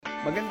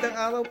Magandang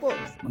araw po.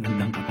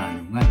 Magandang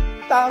katanungan.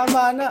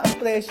 Tama na ang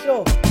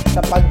presyo sa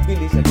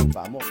pagbili sa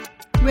lupa mo.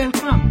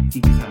 Welcome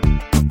dito sa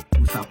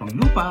Usapang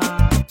Lupa.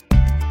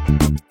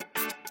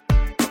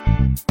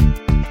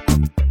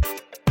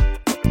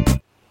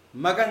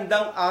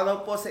 Magandang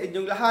araw po sa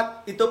inyong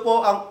lahat. Ito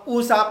po ang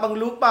Usapang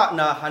Lupa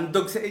na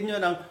handog sa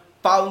inyo ng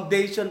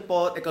Foundation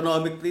for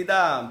Economic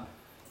Freedom.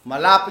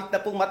 Malapit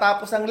na pong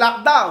matapos ang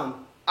lockdown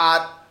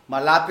at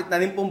malapit na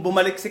rin pong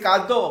bumalik si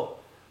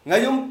Kaldo.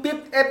 Ngayong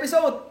 5th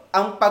episode,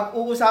 ang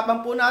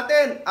pag-uusapan po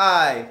natin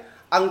ay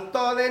ang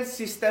torrens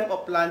system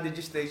of land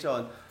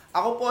registration.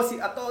 Ako po si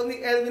Atty.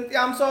 Elvin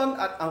Tiamson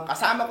at ang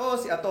kasama ko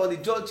si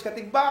Atty. George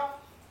Katigbak.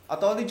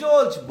 Atty.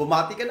 George,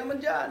 bumati ka naman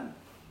dyan.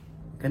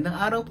 Gandang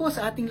araw po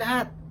sa ating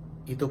lahat.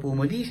 Ito po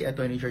muli si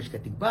Atty. George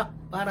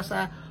Katigbak para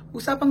sa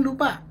Usapang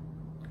Lupa.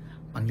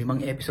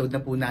 Pang-5 episode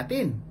na po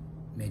natin.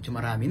 Medyo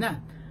marami na.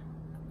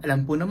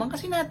 Alam po naman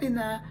kasi natin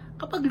na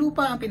kapag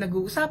lupa ang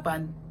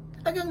pinag-uusapan,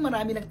 talagang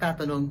marami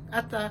nagtatanong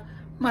at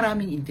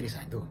maraming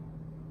interesado.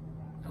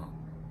 So,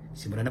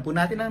 simulan na po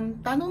natin ang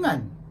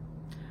tanungan.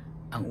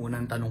 Ang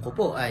unang tanong ko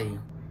po ay,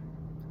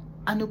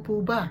 ano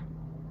po ba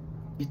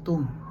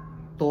itong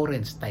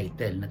torrens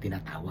title na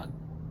tinatawag?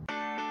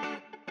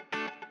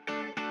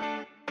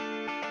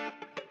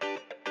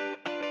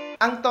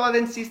 Ang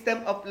torrens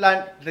system of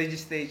land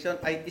registration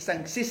ay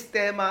isang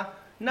sistema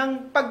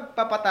ng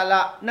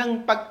pagpapatala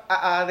ng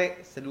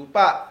pag-aari sa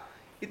lupa.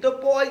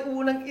 Ito po ay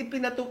unang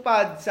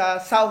ipinatupad sa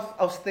South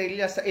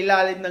Australia sa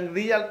ilalim ng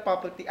Real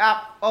Property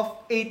Act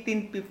of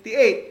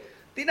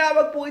 1858.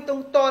 Tinawag po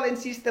itong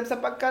torrens system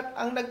sapagkat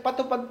ang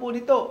nagpatupad po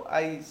nito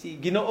ay si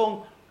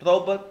Ginoong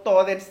Robert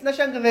Torrens na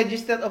siyang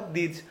Register of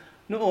Deeds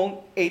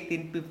noong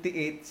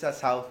 1858 sa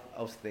South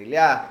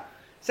Australia.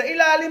 Sa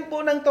ilalim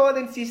po ng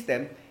torrens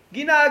system,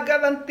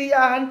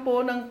 ginagarantiyahan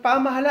po ng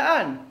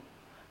pamahalaan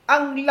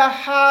ang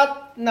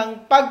lahat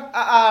ng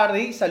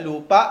pag-aari sa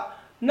lupa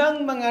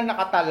ng mga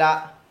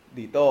nakatala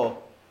dito.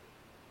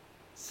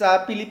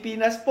 Sa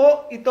Pilipinas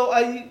po, ito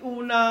ay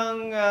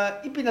unang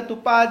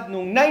ipinatupad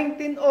noong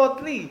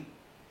 1903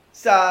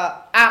 sa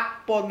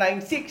Act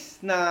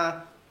 496 na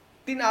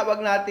tinawag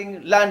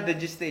nating Land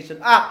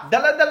Registration Act.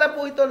 Dala-dala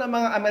po ito ng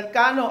mga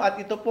Amerikano at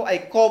ito po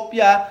ay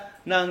kopya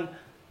ng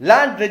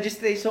Land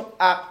Registration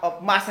Act of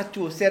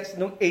Massachusetts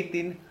noong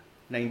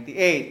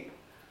 1898.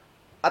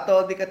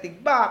 Atty.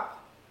 Katigbak,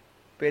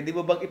 pwede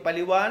mo bang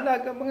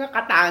ipaliwanag ang mga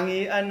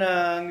katangian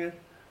ng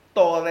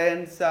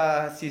torrens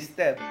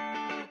system?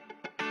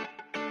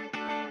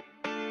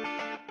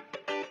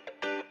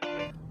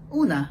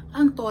 Una,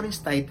 ang torrens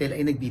title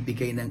ay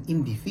nagbibigay ng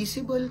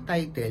indivisible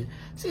title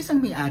sa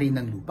isang may-ari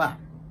ng lupa.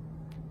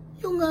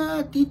 Yung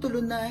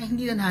titulo na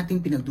hindi na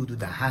nating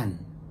pinagdududahan.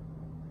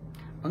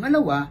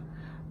 Pangalawa,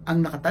 ang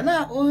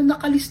nakatala o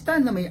nakalista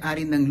na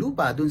may-ari ng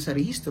lupa doon sa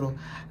rehistro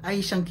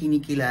ay siyang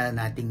kinikilala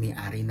nating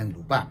may-ari ng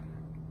lupa.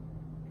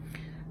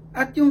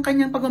 At yung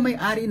kanyang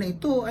pagmamay-ari na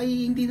ito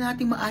ay hindi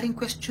natin maaring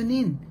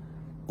questionin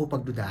o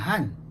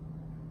pagdudahan.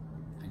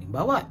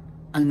 Halimbawa,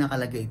 ang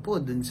nakalagay po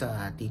dun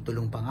sa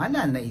titulong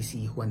pangalan na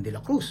si Juan de la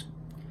Cruz.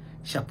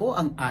 Siya po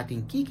ang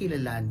ating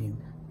kikilalanin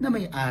na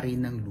may-ari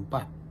ng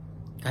lupa.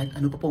 Kahit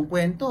ano pa pong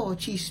kwento o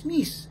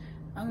chismis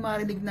ang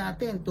marinig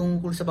natin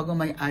tungkol sa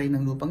pagmamay-ari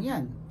ng lupang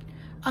yan,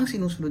 ang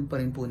sinusunod pa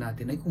rin po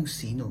natin ay kung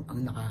sino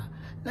ang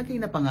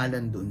nakalagay na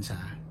pangalan dun sa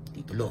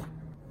titulo.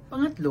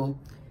 Pangatlo,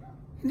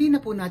 hindi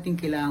na po natin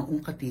kailangang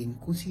ungkatin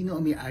kung sino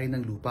ang may-ari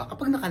ng lupa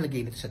kapag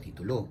nakalagay nito sa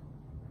titulo.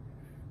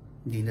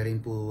 Hindi na rin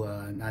po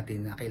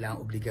natin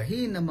kailangang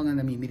obligahin ng mga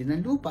namimili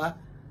ng lupa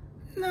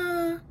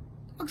na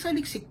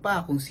magsaliksik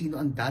pa kung sino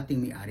ang dating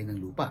may-ari ng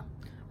lupa.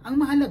 Ang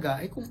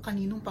mahalaga ay kung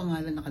kaninong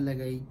pangalan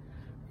nakalagay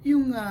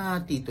yung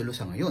titulo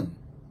sa ngayon.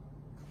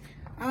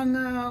 Ang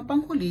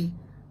panghuli,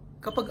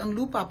 kapag ang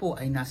lupa po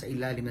ay nasa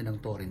ilalim na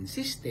ng torrens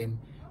system,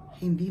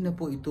 hindi na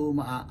po ito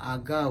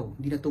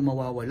maaagaw, hindi na ito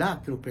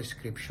mawawala through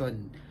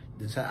prescription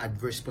dun sa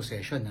adverse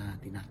possession na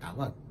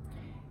tinatawag.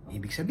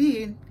 Ibig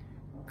sabihin,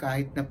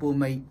 kahit na po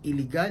may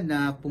illegal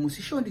na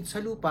pumosisyon dito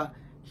sa lupa,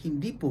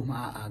 hindi po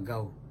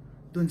maaagaw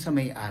dun sa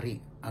may-ari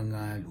ang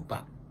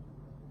lupa.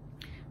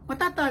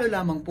 Matatalo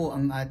lamang po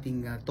ang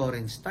ating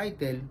torrens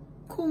title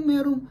kung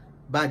merong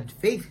bad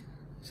faith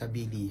sa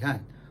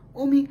bilihan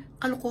o may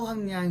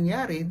kalokohang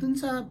nangyari dun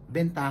sa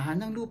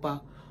bentahan ng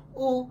lupa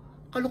o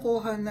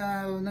kalokohan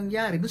na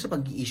nangyari doon sa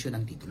pag-i-issue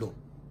ng titulo.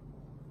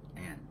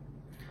 Ayan.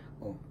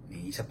 O,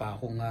 may isa pa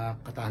akong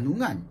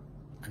katanungan.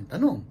 Ang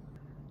tanong,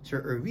 Sir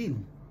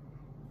Erwin,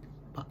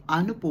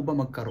 paano po ba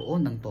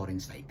magkaroon ng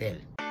torrens title?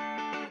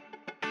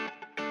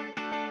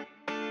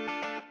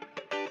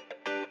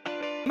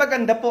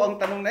 Maganda po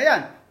ang tanong na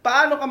yan.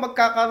 Paano ka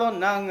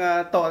magkakaroon ng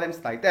torrens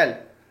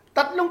title?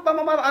 3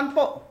 pamamaraan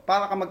po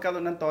para ka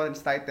magkaroon ng torrens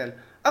title.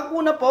 Ang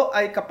una po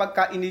ay kapag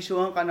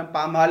ka-inisyuhan ka ng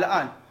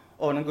pamahalaan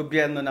o ng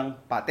gobyerno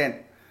ng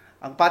patent.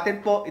 Ang patent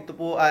po, ito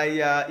po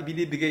ay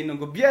ibinibigay ng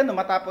gobyerno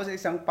matapos sa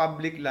isang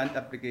public land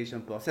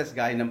application process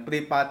gaya ng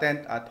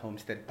pre-patent at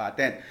homestead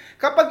patent.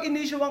 Kapag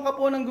inisyuhan ka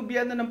po ng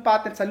gobyerno ng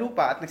patent sa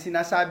lupa at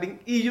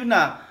nagsinasabing iyo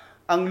na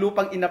ang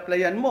lupang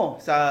inaplayan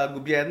mo sa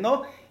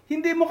gobyerno,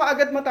 hindi mo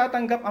kaagad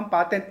matatanggap ang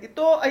patent.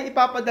 Ito ay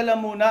ipapadala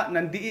muna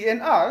ng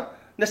DENR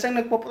na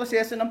siyang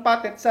nagpoproseso ng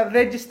patent sa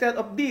Register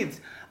of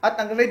Deeds. At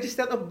ang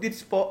Register of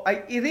Deeds po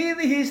ay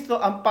irirehistro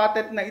ang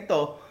patent na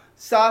ito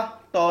sa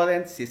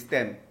torrent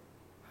system.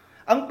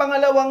 Ang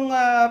pangalawang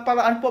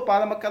paraan po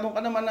para magkaroon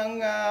ka naman ng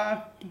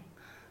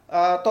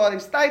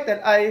torrents title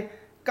ay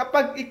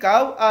kapag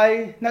ikaw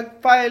ay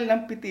nag-file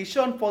ng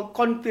petition for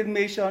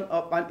confirmation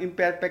of an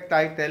imperfect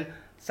title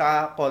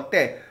sa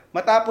korte.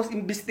 Matapos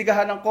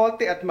imbestigahan ng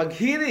korte at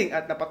mag-hearing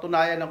at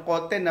napatunayan ng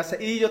korte na sa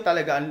iyo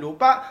talaga ang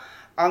lupa,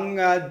 ang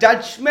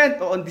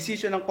judgment o ang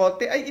decision ng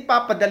korte ay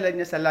ipapadala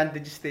niya sa Land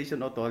Registration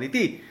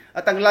Authority.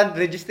 At ang Land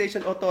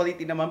Registration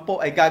Authority naman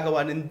po ay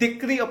gagawa ng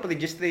decree of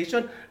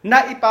registration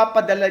na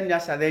ipapadala niya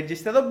sa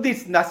Register of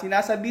Deeds, na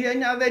sinasabihan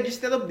niya ang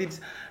Register of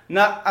Deeds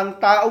na ang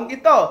taong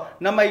ito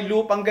na may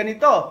lupang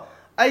ganito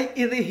ay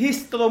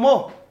irehistro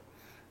mo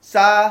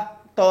sa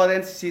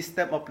torrents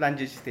system of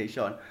land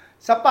registration.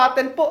 Sa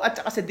patent po at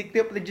saka sa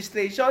decree of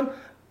registration,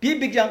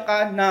 bibigyan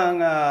ka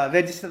ng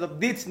Register of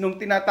Deeds nung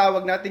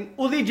tinatawag nating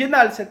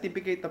original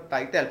certificate of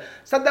title.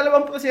 Sa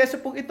dalawang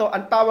proseso po ito,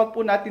 ang tawag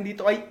po natin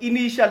dito ay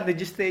initial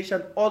registration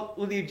or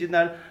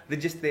original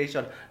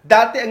registration.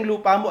 Dati ang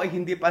lupa mo ay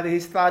hindi pa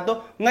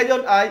rehistrado,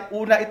 ngayon ay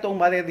una itong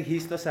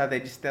marerehistro sa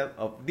Register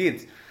of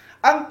Deeds.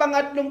 Ang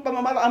pangatlong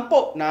pamamaraan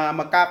po na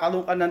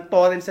magkakaroon ka ng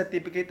torrent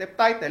certificate of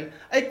title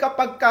ay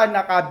kapag ka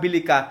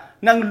nakabili ka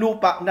ng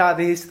lupa na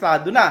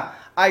rehistrado na.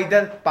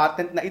 Either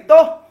patent na ito,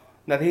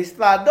 na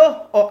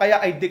rehistrado, o kaya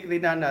ay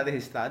decree na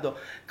rehistrado.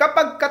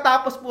 Kapag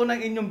katapos po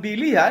ng inyong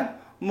bilihan,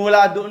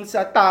 mula doon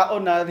sa tao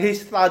na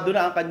rehistrado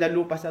na ang kanya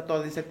lupa sa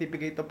torrent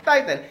certificate of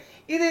title,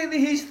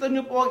 i-rehistro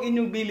nyo po ang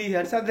inyong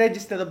bilihan sa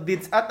Register of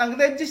Deeds. At ang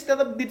Register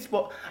of Deeds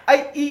po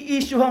ay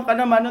i-issuehan ka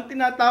naman ng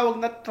tinatawag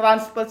na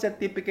Transfer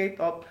Certificate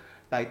of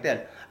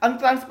Title. Ang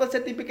Transfer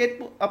Certificate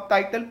of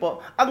Title po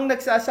ang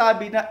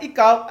nagsasabi na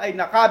ikaw ay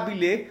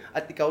nakabili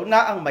at ikaw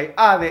na ang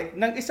may-ari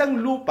ng isang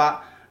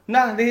lupa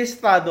na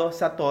rehistrado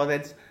sa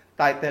Torrents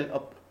Title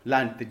of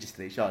Land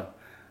Registration.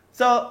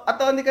 So,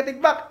 Atty.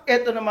 Katigbak,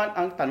 ito naman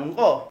ang tanong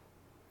ko.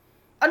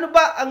 Ano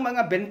ba ang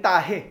mga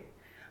bentahe,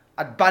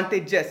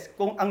 advantages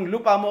kung ang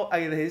lupa mo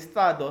ay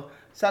rehistrado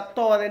sa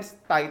Torrents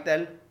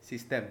Title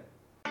System?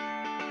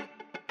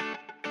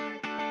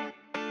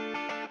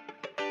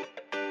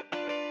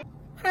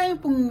 Marami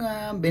pong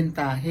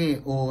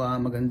bentahe o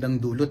magandang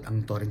dulot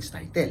ang torrents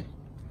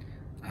title.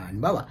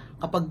 Halimbawa,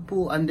 kapag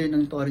po under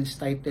ng torrents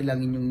title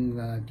ang inyong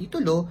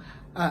titulo,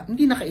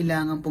 hindi na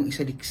kailangan pong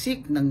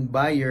isaliksik ng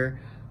buyer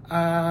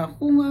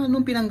kung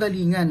anong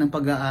pinanggalingan ng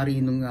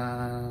pag-aari ng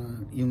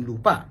yung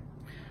lupa.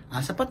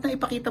 Sapat na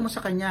ipakita mo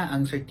sa kanya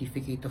ang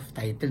certificate of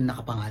title na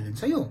nakapangalan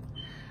sa iyo.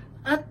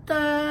 At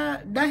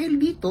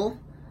dahil dito,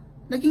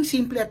 naging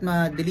simple at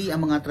madali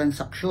ang mga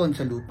transaksyon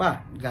sa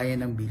lupa, gaya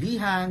ng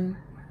bilihan,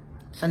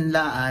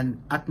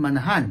 sanlaan at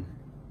manahan.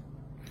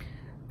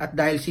 At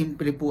dahil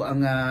simple po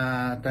ang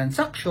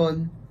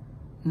transaction,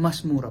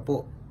 mas mura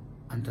po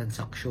ang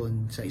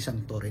transaction sa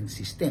isang torrent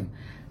system.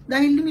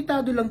 Dahil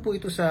limitado lang po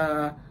ito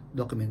sa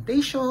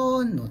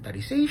documentation,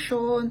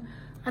 notarization,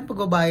 at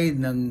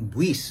pagbabayad ng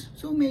buwis.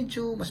 So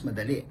medyo mas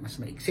madali, mas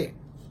maiksi.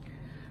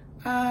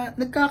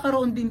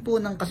 Nagkakaroon din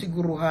po ng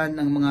kasiguruhan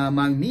ng mga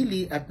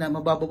mamimili at na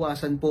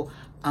mababawasan po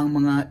ang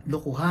mga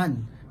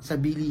lokohan sa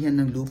bilihan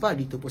ng lupa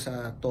dito po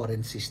sa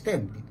torrent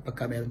system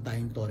pagka meron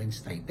tayong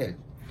torrents title.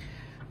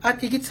 At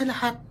higit sa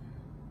lahat,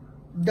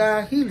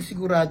 dahil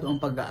sigurado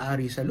ang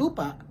pag-aari sa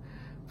lupa,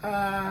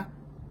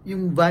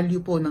 yung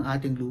value po ng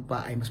ating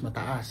lupa ay mas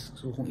mataas.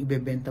 So kung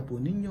ibebenta po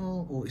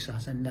ninyo o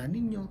isasanla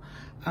ninyo,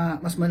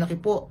 mas malaki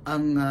po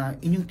ang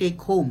inyong take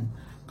home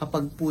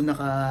kapag po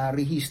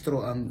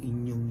nakarehistro ang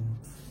inyong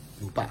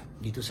lupa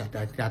dito sa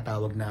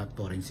tinatawag na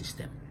torrent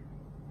system.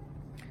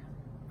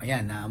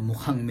 Ayan,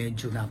 mukhang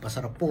medyo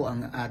napasarap po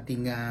ang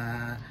ating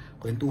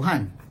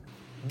kwentuhan.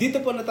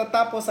 Dito po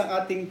natatapos ang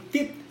ating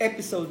 5th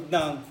episode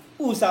ng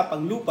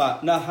Usapang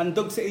Lupa na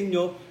handog sa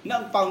inyo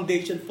ng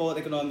Foundation for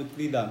Economic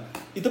Freedom.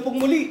 Ito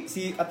pong muli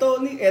si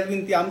Atty.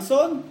 Erwin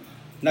Tiamson,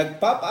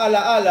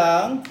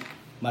 nagpapaalaalang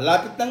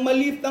malapit nang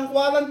malift ang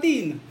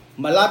quarantine,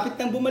 malapit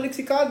nang bumalik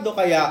si Cardo,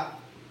 kaya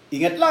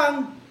ingat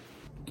lang!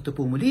 Ito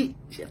po muli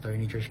si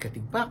Atty. George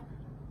Katigbak,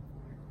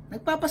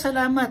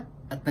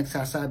 nagpapasalamat at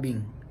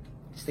nagsasabing,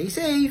 stay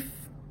safe!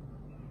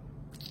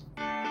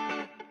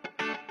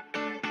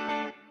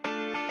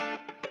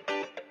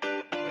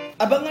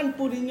 Abangan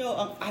po ninyo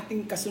ang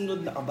ating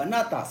kasunod na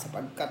kabanata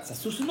sapagkat sa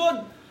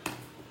susunod,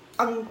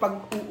 ang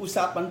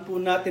pag-uusapan po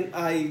natin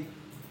ay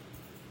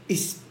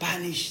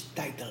Spanish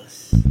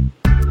titles.